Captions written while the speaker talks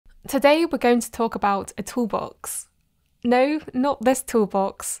Today we're going to talk about a toolbox. No, not this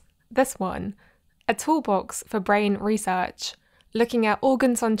toolbox, this one. A toolbox for brain research, looking at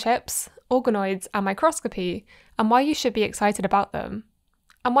organs on chips, organoids and microscopy, and why you should be excited about them.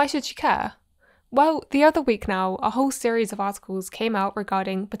 And why should you care? Well, the other week now, a whole series of articles came out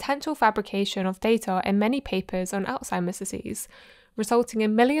regarding potential fabrication of data in many papers on Alzheimer's disease, resulting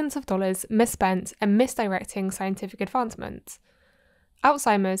in millions of dollars misspent and misdirecting scientific advancement.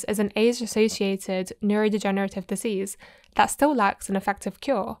 Alzheimer's is an age-associated neurodegenerative disease that still lacks an effective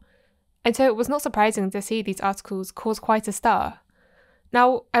cure, and so it was not surprising to see these articles cause quite a stir.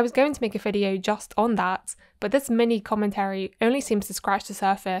 Now, I was going to make a video just on that, but this mini commentary only seems to scratch the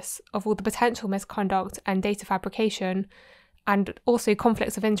surface of all the potential misconduct and data fabrication, and also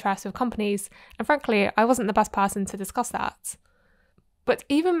conflicts of interest with companies, and frankly, I wasn't the best person to discuss that. But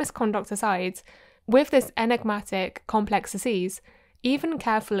even misconduct aside, with this enigmatic, complex disease, even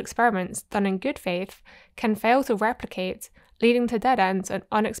careful experiments done in good faith can fail to replicate, leading to dead ends and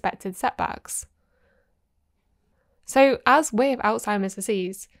unexpected setbacks. So, as with Alzheimer's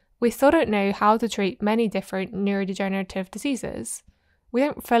disease, we still don't know how to treat many different neurodegenerative diseases. We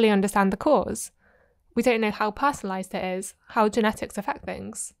don't fully understand the cause. We don't know how personalised it is, how genetics affect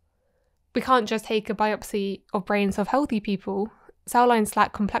things. We can't just take a biopsy of brains of healthy people. Cell lines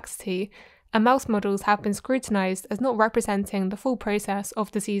lack complexity, and mouse models have been scrutinized as not representing the full process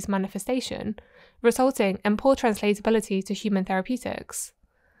of disease manifestation, resulting in poor translatability to human therapeutics.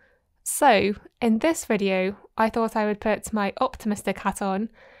 So, in this video, I thought I would put my optimistic hat on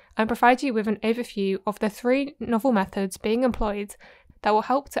and provide you with an overview of the 3 novel methods being employed that will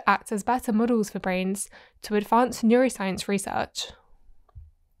help to act as better models for brains to advance neuroscience research.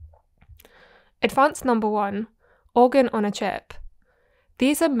 Advance number 1, organ on a chip.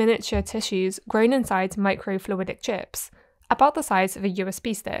 These are miniature tissues grown inside microfluidic chips, about the size of a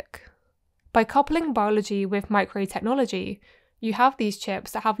USB stick. By coupling biology with microtechnology, you have these chips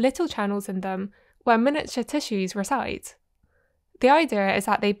that have little channels in them where miniature tissues reside. The idea is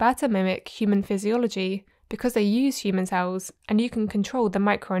that they better mimic human physiology because they use human cells and you can control the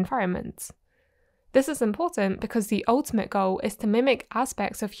microenvironment. This is important because the ultimate goal is to mimic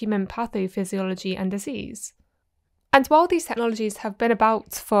aspects of human pathophysiology and disease. And while these technologies have been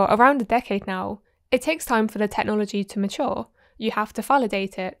about for around a decade now, it takes time for the technology to mature. You have to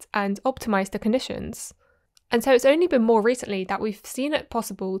validate it and optimize the conditions. And so it's only been more recently that we've seen it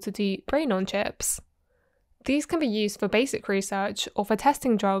possible to do brain on chips. These can be used for basic research or for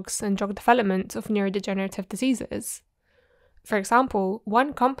testing drugs and drug development of neurodegenerative diseases. For example,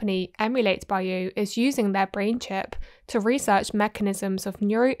 one company, Emulate Bio, is using their brain chip to research mechanisms of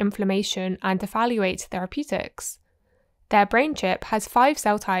neuroinflammation and evaluate therapeutics. Their brain chip has 5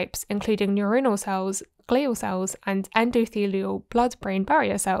 cell types, including neuronal cells, glial cells, and endothelial blood-brain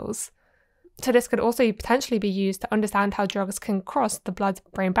barrier cells. So this could also potentially be used to understand how drugs can cross the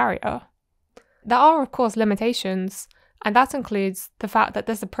blood-brain barrier. There are, of course, limitations, and that includes the fact that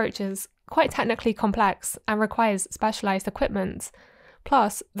this approach is quite technically complex and requires specialized equipment.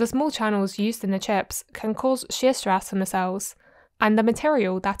 Plus, the small channels used in the chips can cause shear stress on the cells, and the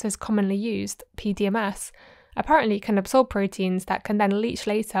material that is commonly used, PDMS, apparently can absorb proteins that can then leach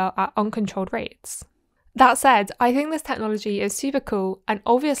later at uncontrolled rates. That said, I think this technology is super cool and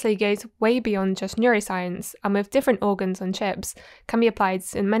obviously goes way beyond just neuroscience, and with different organs on chips can be applied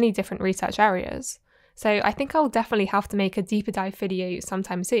in many different research areas. So I think I'll definitely have to make a deeper dive video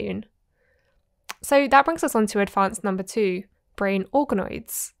sometime soon. So that brings us on to advance number 2, brain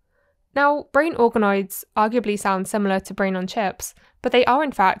organoids. Now, brain organoids arguably sound similar to brain on chips, but they are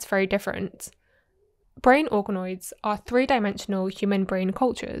in fact very different. Brain organoids are 3-dimensional human brain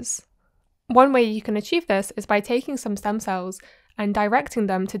cultures. One way you can achieve this is by taking some stem cells and directing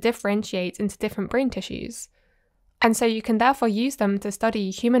them to differentiate into different brain tissues. And so you can therefore use them to study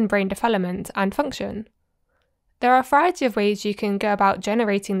human brain development and function. There are a variety of ways you can go about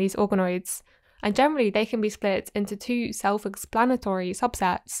generating these organoids, and generally they can be split into 2 self-explanatory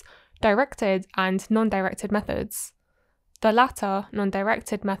subsets, directed and non-directed methods. The latter,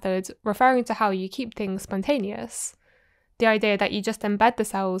 non-directed method, referring to how you keep things spontaneous. The idea that you just embed the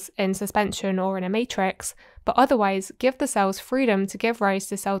cells in suspension or in a matrix, but otherwise give the cells freedom to give rise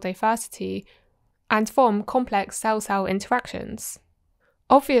to cell diversity and form complex cell-cell interactions.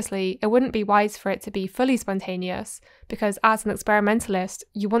 Obviously, it wouldn't be wise for it to be fully spontaneous, because as an experimentalist,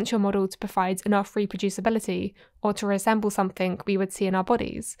 you want your model to provide enough reproducibility or to resemble something we would see in our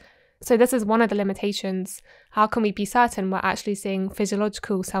bodies. So this is one of the limitations. How can we be certain we're actually seeing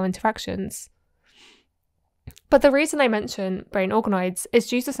physiological cell interactions? But the reason I mention brain organoids is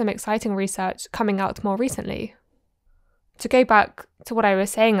due to some exciting research coming out more recently. To go back to what I was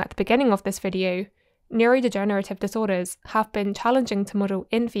saying at the beginning of this video, neurodegenerative disorders have been challenging to model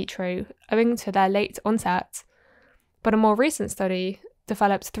in vitro owing to their late onset, but a more recent study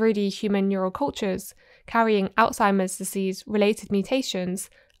developed 3D human neural cultures carrying Alzheimer's disease-related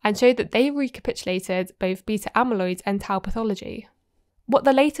mutations and showed that they recapitulated both beta amyloid and tau pathology. What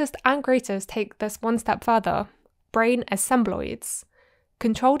the latest and greatest take this one step further: brain assembloids,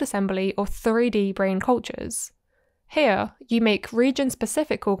 controlled assembly of 3D brain cultures. Here, you make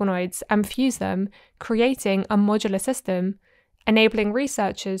region-specific organoids and fuse them, creating a modular system, enabling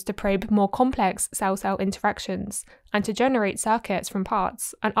researchers to probe more complex cell-cell interactions and to generate circuits from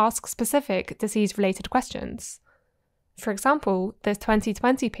parts and ask specific disease-related questions. For example, this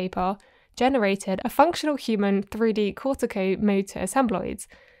 2020 paper generated a functional human 3D corticomotor assembloid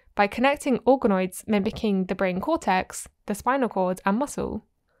by connecting organoids mimicking the brain cortex, the spinal cord, and muscle.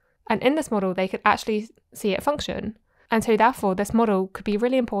 And in this model, they could actually see it function. And so therefore, this model could be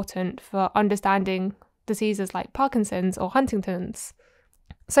really important for understanding diseases like Parkinson's or Huntington's.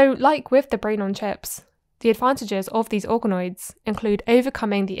 So like with the brain on chips, the advantages of these organoids include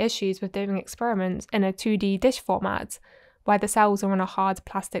overcoming the issues with doing experiments in a 2D dish format, where the cells are on a hard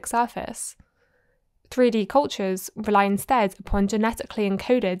plastic surface. 3D cultures rely instead upon genetically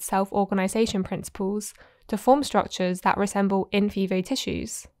encoded self-organization principles to form structures that resemble in vivo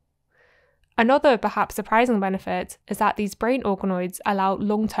tissues. Another perhaps surprising benefit is that these brain organoids allow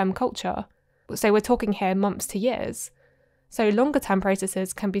long-term culture, so we're talking here months to years. So longer-term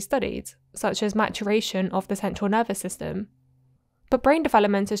processes can be studied, such as maturation of the central nervous system. But brain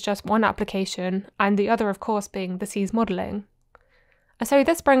development is just one application, and the other of course being disease modelling. And so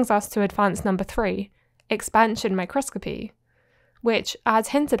this brings us to advance number 3, expansion microscopy, which, as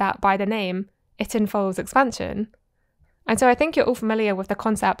hinted at by the name, it involves expansion. And so I think you're all familiar with the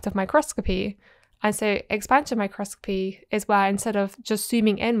concept of microscopy, and so expansion microscopy is where instead of just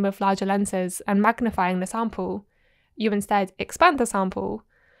zooming in with larger lenses and magnifying the sample, you instead expand the sample,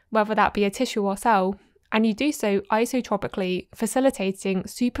 whether that be a tissue or cell, and you do so isotropically, facilitating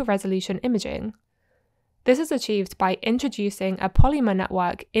super-resolution imaging. This is achieved by introducing a polymer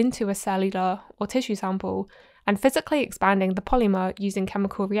network into a cellular or tissue sample and physically expanding the polymer using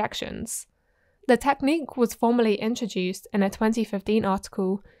chemical reactions. The technique was formally introduced in a 2015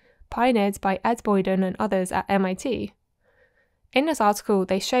 article pioneered by Ed Boyden and others at MIT. In this article,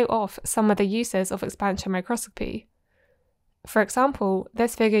 they show off some of the uses of expansion microscopy. For example,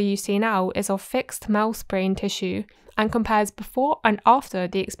 this figure you see now is of fixed mouse brain tissue and compares before and after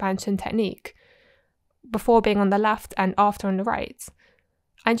the expansion technique, before being on the left and after on the right.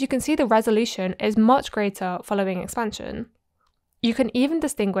 And you can see the resolution is much greater following expansion. You can even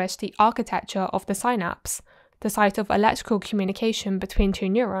distinguish the architecture of the synapse, the site of electrical communication between two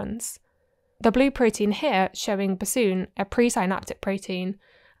neurons. The blue protein here showing bassoon, a presynaptic protein,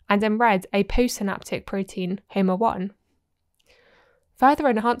 and in red a postsynaptic protein, HOMA1. Further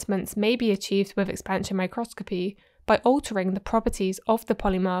enhancements may be achieved with expansion microscopy by altering the properties of the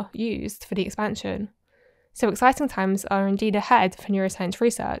polymer used for the expansion. So exciting times are indeed ahead for neuroscience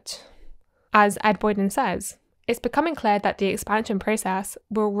research. As Ed Boyden says, it's becoming clear that the expansion process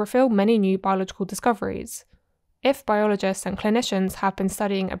will reveal many new biological discoveries. If biologists and clinicians have been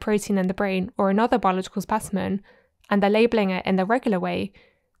studying a protein in the brain or another biological specimen, and they're labeling it in the regular way,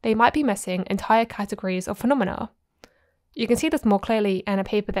 they might be missing entire categories of phenomena. You can see this more clearly in a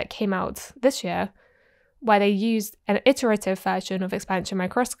paper that came out this year, where they used an iterative version of expansion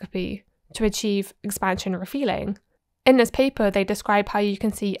microscopy to achieve expansion revealing. In this paper, they describe how you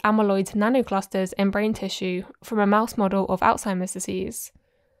can see amyloid nanoclusters in brain tissue from a mouse model of Alzheimer's disease.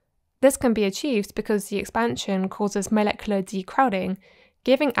 This can be achieved because the expansion causes molecular decrowding,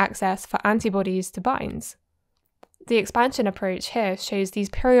 giving access for antibodies to bind. The expansion approach here shows these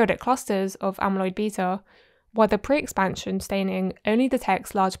periodic clusters of amyloid beta, while the pre-expansion staining only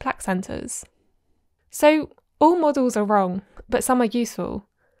detects large plaque centers. So, all models are wrong, but some are useful.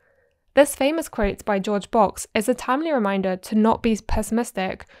 This famous quote by George Box is a timely reminder to not be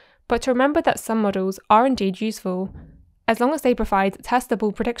pessimistic, but to remember that some models are indeed useful, as long as they provide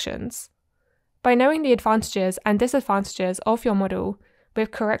testable predictions. By knowing the advantages and disadvantages of your model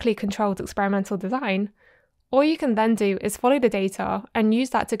with correctly controlled experimental design, all you can then do is follow the data and use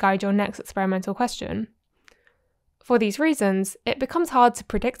that to guide your next experimental question. For these reasons, it becomes hard to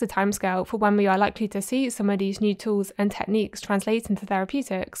predict the timescale for when we are likely to see some of these new tools and techniques translate into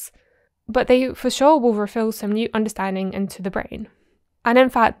therapeutics, but they for sure will reveal some new understanding into the brain. And in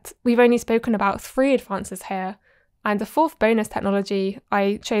fact, we've only spoken about 3 advances here, and the 4th bonus technology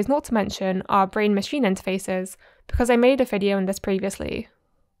I chose not to mention are brain-machine interfaces, because I made a video on this previously.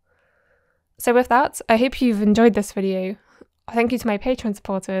 So with that, I hope you've enjoyed this video. Thank you to my Patreon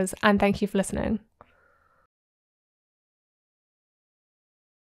supporters, and thank you for listening.